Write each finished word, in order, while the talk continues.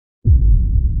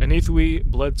𝒏𝒊𝒊𝒏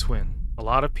Blood Twin. A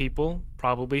lot of people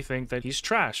probably think that he's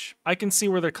trash. I can see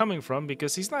where they're coming from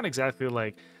because he's not exactly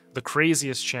like the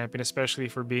craziest champion, especially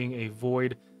for being a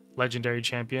Void legendary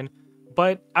champion.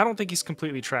 But I don't think he's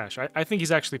completely trash. I think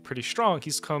he's actually pretty strong.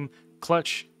 He's come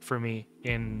clutch for me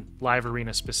in live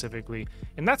arena specifically,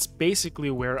 and that's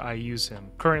basically where I use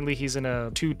him. Currently he's in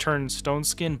a 2-turn stone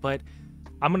skin, but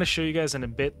I'm gonna show you guys in a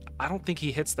bit. I don't think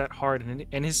he hits that hard,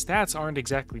 and his stats aren't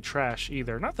exactly trash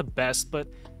either. Not the best, but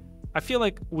I feel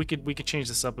like we could change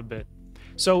this up a bit.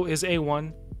 So his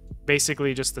A1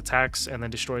 basically just attacks and then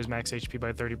destroys max HP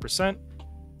by 30%.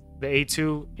 The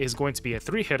A2 is going to be a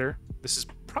 3-hitter. This is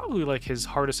probably like his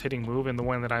hardest hitting move and the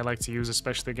one that I like to use,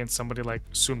 especially against somebody like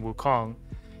Sun Wukong.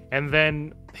 And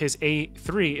then his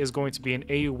A3 is going to be an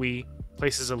AoE,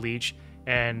 places a leech,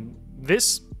 and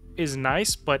this is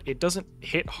nice, but it doesn't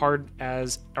hit hard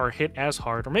as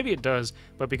hard, or maybe it does,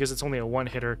 but because it's only a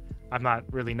 1-hitter, I'm not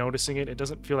really noticing it. It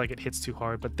doesn't feel like it hits too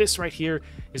hard. But this right here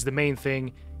is the main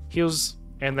thing. Heals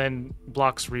and then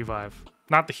blocks revive.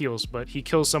 Not the heals, but he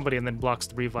kills somebody and then blocks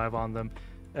the revive on them.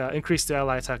 Increase the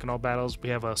ally attack in all battles. We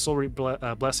have a soul reap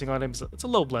blessing on him. It's a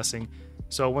low blessing,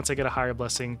 so once I get a higher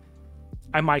blessing,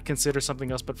 I might consider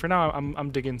something else, but for now I'm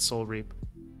digging soul reap.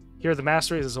 Here are the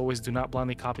masteries. As always, do not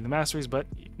blindly copy the masteries, but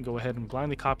you can go ahead and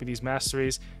blindly copy these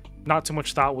masteries. Not too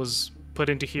much thought was put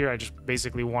into here. I just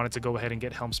basically wanted to go ahead and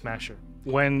get Helm Smasher.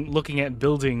 When looking at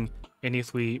building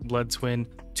𝒏𝒊𝒏 Blood Twin,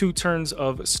 2 turns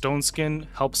of Stone Skin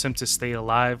helps him to stay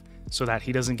alive so that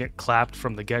he doesn't get clapped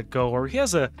from the get-go, or he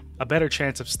has a better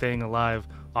chance of staying alive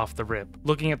off the rip.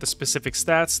 Looking at the specific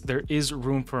stats, there is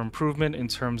room for improvement in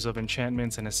terms of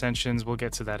enchantments and ascensions. We'll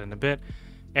get to that in a bit.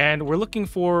 And we're looking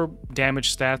for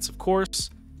damage stats, of course,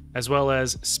 as well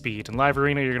as speed. In live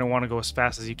arena, you're going to want to go as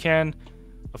fast as you can.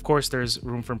 Of course, there's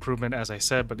room for improvement, as I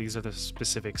said, but these are the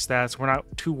specific stats. We're not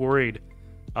too worried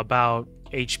about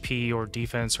HP or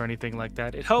defense or anything like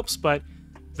that. It helps, but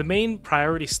the main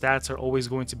priority stats are always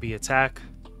going to be attack,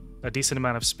 a decent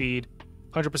amount of speed,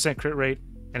 100% crit rate,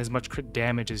 and as much crit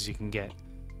damage as you can get.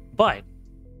 But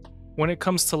when it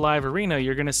comes to live arena,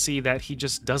 you're going to see that he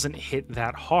just doesn't hit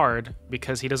that hard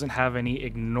because he doesn't have any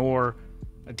ignore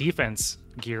defense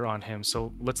gear on him.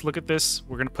 So let's look at this.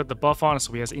 We're going to put the buff on,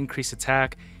 so he has increased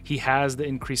attack. He has the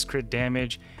increased crit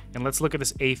damage. And let's look at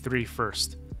this A3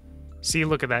 first. See,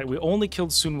 look at that. We only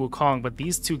killed Sun Wukong, but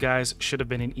these two guys should have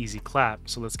been an easy clap.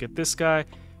 So let's get this guy,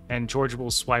 and George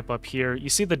will swipe up here. You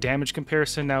see the damage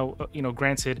comparison now.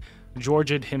 Granted,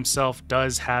 George himself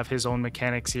does have his own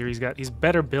mechanics here. He's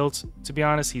better built, to be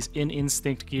honest. He's in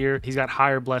instinct gear. He's got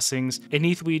higher blessings.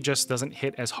 𝒏𝒊𝒏 just doesn't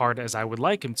hit as hard as I would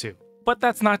like him to. But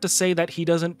that's not to say that he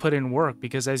doesn't put in work,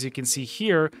 because as you can see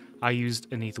here, I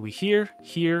used 𝒏𝒊𝒏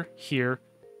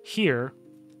here,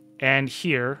 and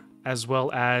here, as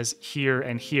well as here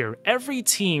and here. Every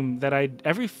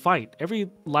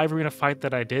live arena fight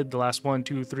that I did, the last 1,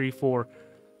 2, 3, 4,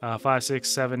 5, 6,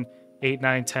 7, 8,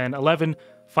 9, 10, 11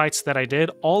 fights that I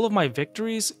did, all of my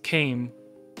victories came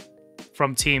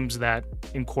from teams that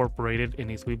incorporated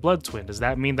𝒏𝒊𝒏 Blood Twin. Does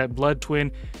that mean that Blood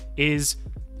Twin is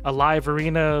a live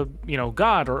arena,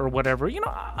 god or whatever?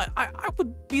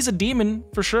 He's a demon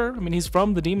for sure. I mean, he's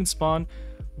from the demon spawn.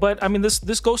 But I mean,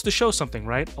 this goes to show something,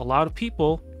 right? A lot of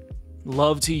people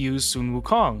love to use Sun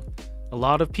Wukong. A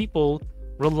lot of people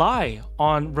rely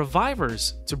on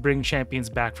revivers to bring champions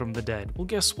back from the dead. Well,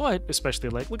 guess what? Especially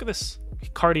look at this.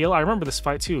 Cardiel, I remember this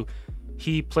fight too.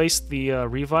 He placed the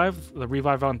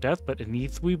revive on death, but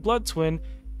𝒏𝒊𝒏 Blood Twin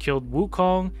killed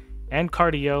Wukong and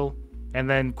Cardiel, and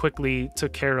then quickly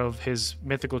took care of his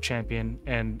mythical champion,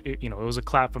 and it was a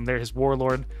clap from there. His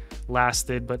warlord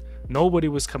lasted, but nobody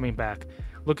was coming back.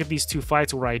 Look at these 2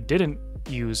 fights where I didn't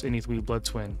use 𝒏𝒊𝒏 Blood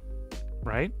Twin,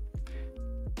 right?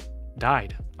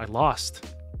 Died. I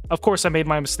lost. Of course, I made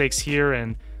my mistakes here,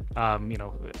 and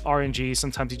RNG,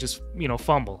 sometimes you just,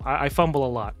 fumble. I fumble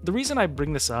a lot. The reason I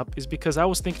bring this up is because I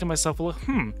was thinking to myself, well,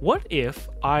 what if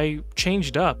I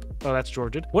changed up, oh, that's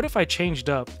Georgia. What if I changed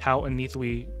up how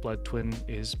𝒏𝒊𝒏 Blood Twin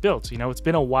is built? It's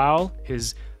been a while.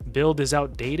 His build is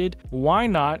outdated. Why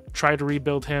not try to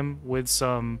rebuild him with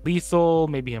some lethal,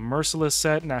 maybe a merciless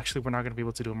set? And actually, we're not going to be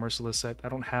able to do a merciless set. I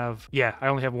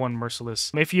only have 1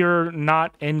 merciless. If you're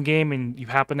not endgame and you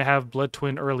happen to have Blood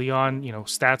Twin early on,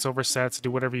 stats over sets,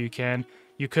 do whatever you can.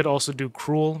 You could also do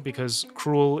Cruel, because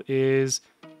Cruel is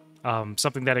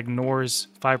something that ignores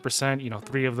 5%.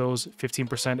 3 of those,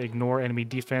 15% ignore enemy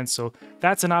defense. So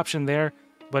that's an option there.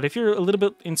 But if you're a little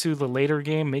bit into the later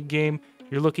game, mid game,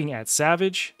 you're looking at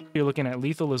Savage, you're looking at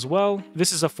Lethal as well.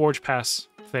 This is a Forge Pass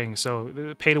thing.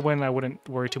 So pay to win, I wouldn't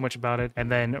worry too much about it.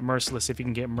 And then Merciless, if you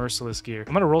can get Merciless gear.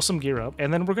 I'm gonna roll some gear up,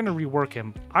 and then we're gonna rework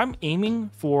him. I'm aiming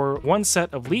for 1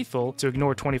 set of Lethal to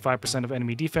ignore 25% of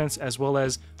enemy defense, as well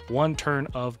as 1 turn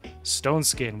of Stone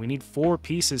Skin. We need 4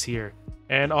 pieces here.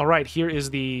 And all right, here is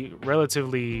the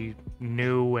relatively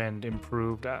new and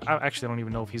improved. I actually don't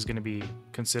even know if he's going to be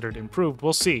considered improved.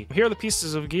 We'll see. Here are the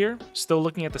pieces of gear. Still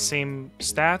looking at the same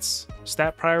stat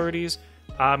priorities.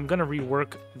 I'm going to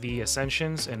rework the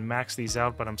Ascensions and max these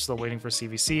out, but I'm still waiting for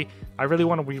CVC. I really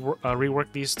want to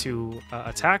rework these to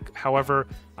attack. However,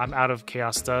 I'm out of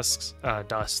Chaos Dust,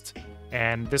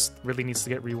 and this really needs to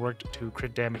get reworked to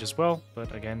crit damage as well.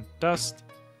 But again, Dust.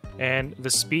 And the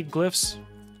speed glyphs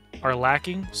are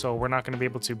lacking, so we're not going to be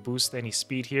able to boost any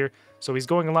speed here. So he's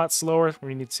going a lot slower.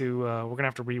 We need to we're gonna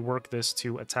have to rework this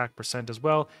to attack percent as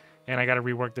well, and I got to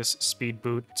rework this speed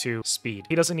boot to speed.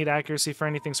 He doesn't need accuracy for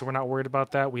anything, so we're not worried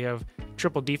about that. We have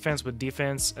triple defense with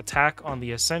defense, attack on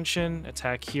the Ascension,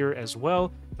 attack here as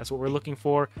well. That's what we're looking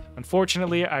for.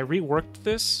 Unfortunately, I reworked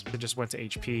this. It just went to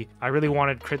HP. I really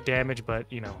wanted crit damage,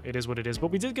 but you know, it is what it is.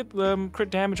 But we did get crit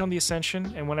damage on the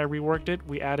Ascension, and when I reworked it,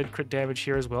 we added crit damage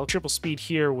here as well. Triple speed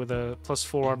here with a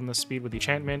 +4 on the speed with the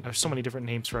enchantment. There's so many different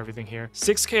names for everything here.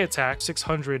 6k attack,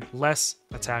 600 less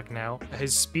attack now.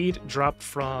 His speed dropped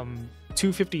from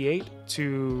 258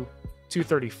 to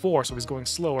 234, so he's going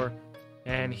slower.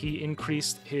 And he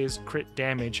increased his crit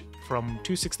damage from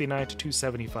 269 to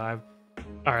 275.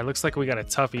 All right, looks like we got a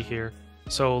toughie here.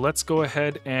 So let's go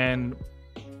ahead and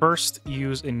first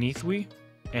use 𝒏𝒊𝒐𝒅𝒕𝒘𝒊𝒏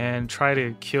and try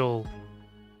to kill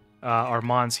our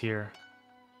Mons here.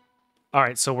 All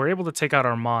right, so we're able to take out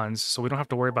our Mons, so we don't have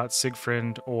to worry about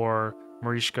Siegfried or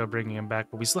Mariska bringing him back,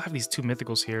 but we still have these 2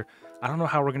 mythicals here. I don't know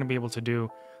how we're going to be able to do.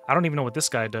 I don't even know what this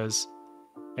guy does.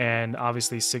 And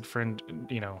obviously Siegfried,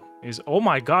 you know, is... Oh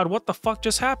my god, what the fuck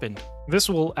just happened? This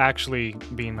will actually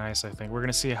be nice, I think. We're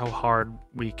going to see how hard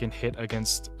we can hit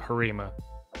against Harima.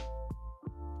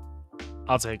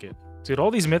 I'll take it. Dude,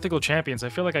 all these mythical champions, I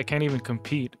feel like I can't even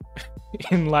compete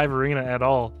in live arena at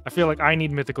all. I feel like I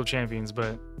need mythical champions,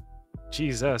 but...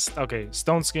 Jesus. Okay,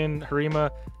 Stone Skin, Harima,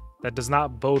 that does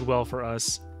not bode well for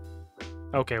us.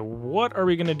 Okay, what are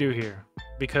we going to do here?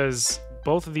 Because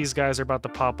both of these guys are about to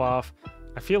pop off.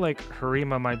 I feel like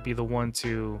Harima might be the one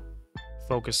to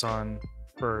focus on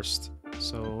first.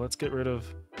 So let's get rid of...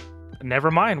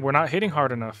 Never mind, we're not hitting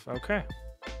hard enough. Okay.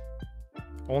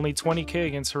 Only 20k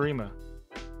against Harima.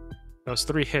 That was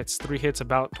 3 hits. 3 hits,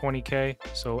 about 20k.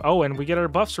 So, oh, and we get our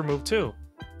buffs removed too.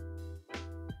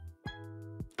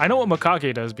 I know what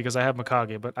Mikage does because I have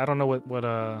Mikage, but I don't know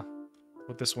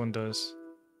what this one does.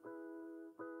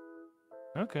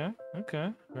 Okay,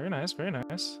 okay. Very nice, very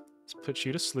nice. Let's put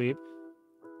you to sleep.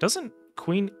 Doesn't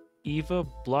Queen Eva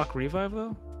block revive,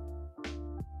 though?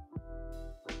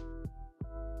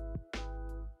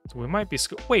 So we might be...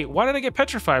 Wait, why did I get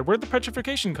petrified? Where'd the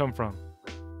petrification come from?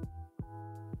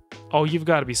 Oh, you've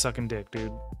got to be sucking dick,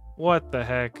 dude. What the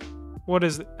heck? What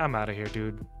is... I'm out of here,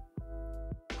 dude.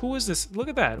 Who is this? Look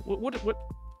at that. What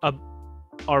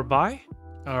𝒏𝒊𝒏?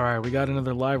 Alright, we got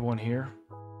another live one here.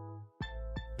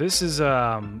 This is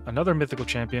another mythical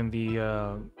champion, the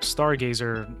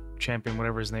Stargazer champion,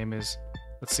 whatever his name is.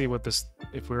 Let's see what this,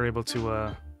 if we're able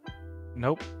to,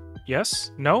 nope.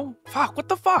 Yes? No? Fuck, what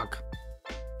the fuck?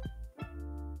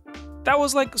 That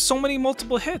was like so many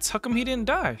multiple hits. How come he didn't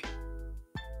die?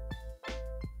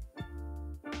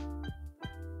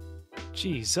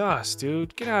 Jesus,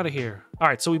 dude. Get out of here.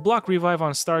 Alright, so we block revive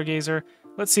on Stargazer.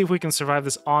 Let's see if we can survive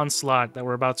this onslaught that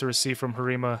we're about to receive from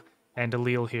Harima and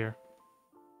Delil here.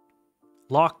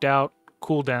 Locked out,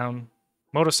 cooldown.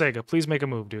 Motosega, please make a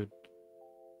move, dude.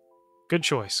 Good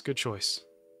choice, good choice.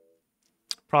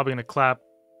 Probably gonna clap.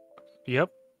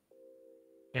 Yep.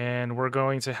 And we're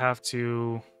going to have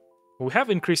to... Well, we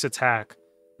have increased attack.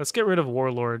 Let's get rid of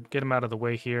Warlord, get him out of the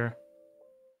way here.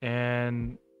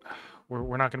 And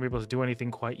we're not gonna be able to do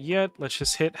anything quite yet. Let's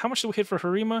just hit... How much do we hit for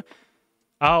Harima?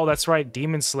 Oh, that's right,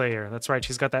 Demon Slayer. That's right,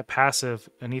 she's got that passive.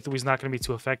 And 𝒏𝒊𝒏's not gonna be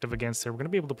too effective against her. We're gonna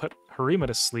be able to put Harima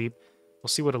to sleep. We'll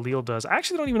see what Alil does. I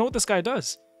actually don't even know what this guy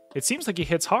does. It seems like he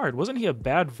hits hard. Wasn't he a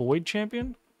bad Void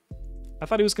champion? I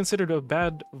thought he was considered a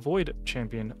bad Void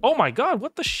champion. Oh my god,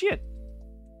 what the shit?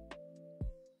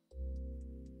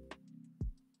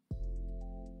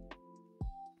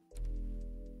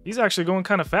 He's actually going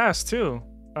kind of fast, too.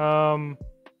 Yeah,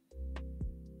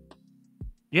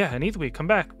 and 𝒏𝒊𝒏, come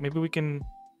back. Maybe we can...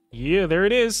 Yeah, there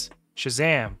it is.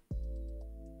 Shazam.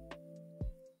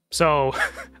 So,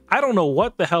 I don't know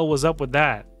what the hell was up with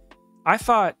that. I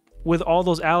thought with all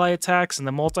those ally attacks and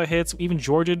the multi-hits, even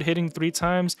Georgia hitting 3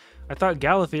 times, I thought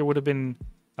Galathir would have been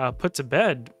put to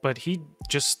bed, but he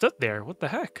just stood there. What the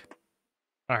heck?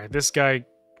 All right, this guy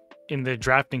in the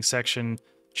drafting section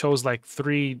chose like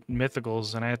 3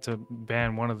 mythicals, and I had to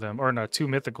ban one of them, or no, 2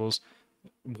 mythicals,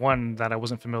 one that I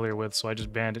wasn't familiar with, so I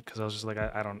just banned it because I was just like,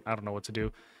 I don't know what to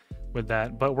do with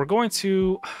that. But we're going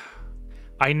to,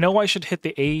 I know I should hit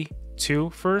the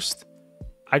A2 first.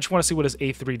 I just want to see what his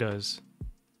A3 does.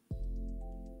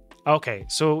 Okay,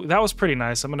 so that was pretty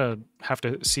nice. I'm gonna have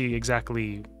to see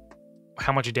exactly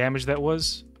how much damage that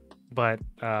was, but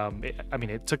I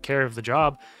mean, it took care of the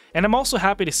job. And I'm also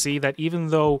happy to see that even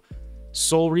though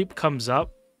Soul Reap comes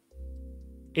up,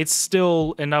 it's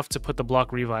still enough to put the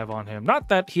block revive on him. Not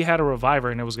that he had a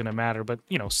reviver and it was gonna matter, but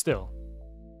you know, still.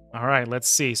 All right, let's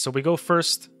see. So we go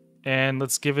first, and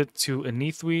let's give it to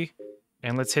𝒏𝒊𝒐𝒅𝒕𝒘𝒊𝒏,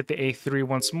 and let's hit the A3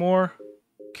 once more.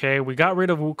 Okay, we got rid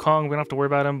of Wukong. We don't have to worry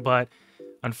about him, but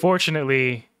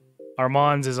unfortunately, our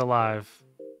Mons is alive.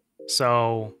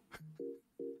 So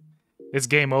it's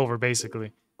game over,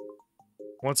 basically.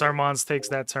 Once our Mons takes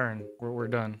that turn, we're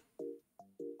done.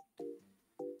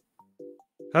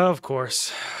 Of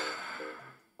course.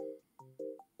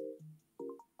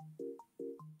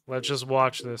 Let's just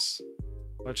watch this.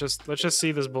 Let's just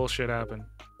see this bullshit happen.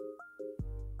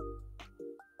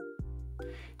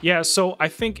 Yeah, so I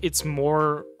think it's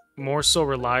more so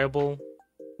reliable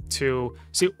to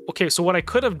see. Okay, so what I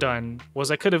could have done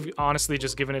was I could have honestly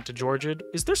just given it to Georgid.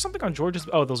 Is there something on George's?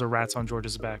 Oh, those are rats on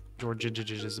George's back.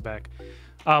 George's back.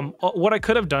 What I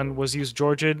could have done was use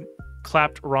Georgid,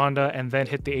 clapped Rhonda, and then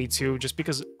hit the A2, just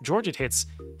because Georgid hits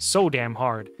so damn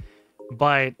hard.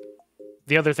 But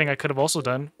the other thing I could have also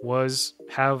done was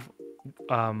have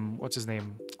what's his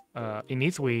name,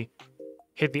 𝒏𝒊𝒐𝒅𝒕𝒘𝒊𝒏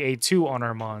hit the A2 on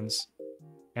our Mons,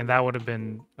 and that would have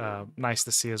been nice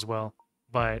to see as well.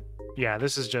 But yeah,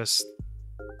 this is just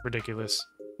ridiculous.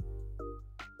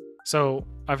 So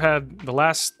I've had the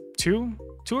last two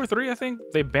or three, I think,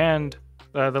 they banned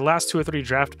the last 2 or 3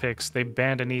 draft picks. They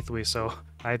banned 𝒏𝒊𝒐𝒅𝒐𝒊𝒏, so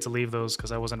I had to leave those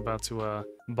because I wasn't about to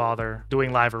bother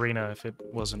doing live arena if it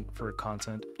wasn't for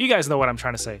content. You guys know what I'm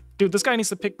trying to say. Dude, this guy needs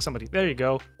to pick somebody. There you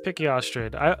go. Pick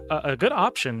Yostrid. A good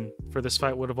option for this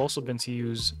fight would have also been to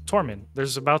use Tormund.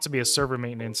 There's about to be a server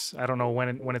maintenance. I don't know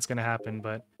when it's going to happen,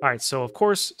 but... Alright, so of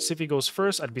course, Siphi goes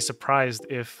first. I'd be surprised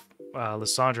if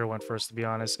Lissandra went first, to be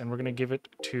honest. And we're going to give it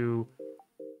to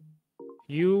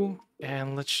you.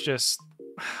 And let's just...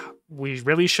 We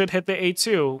really should hit the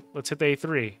A2. Let's hit the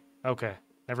A3. Okay.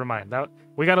 Never mind. That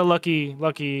we got a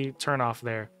lucky turn off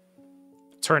there.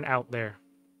 Turn out there.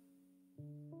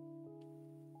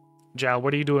 Jal,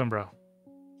 what are you doing, bro?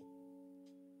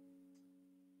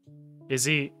 Is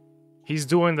he's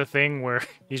doing the thing where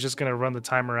he's just gonna run the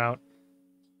timer out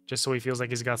just so he feels like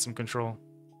he's got some control.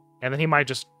 And then he might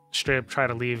just straight up try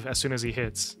to leave as soon as he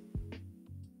hits.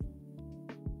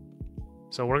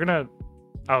 So we're gonna...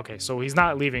 Okay, so he's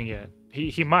not leaving yet.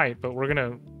 He might, but we're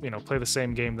gonna, you know, play the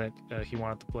same game that he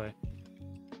wanted to play.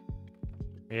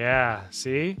 Yeah,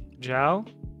 see? Jal?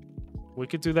 We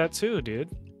could do that too, dude.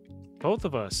 Both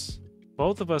of us.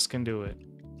 Both of us can do it.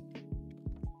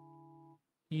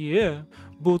 Yeah,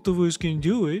 both of us can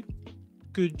do it.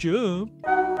 Good job.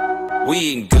 We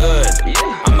ain't good.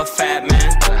 I'm a fat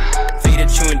man. Feeding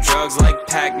chewing drugs like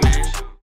Pac-Man.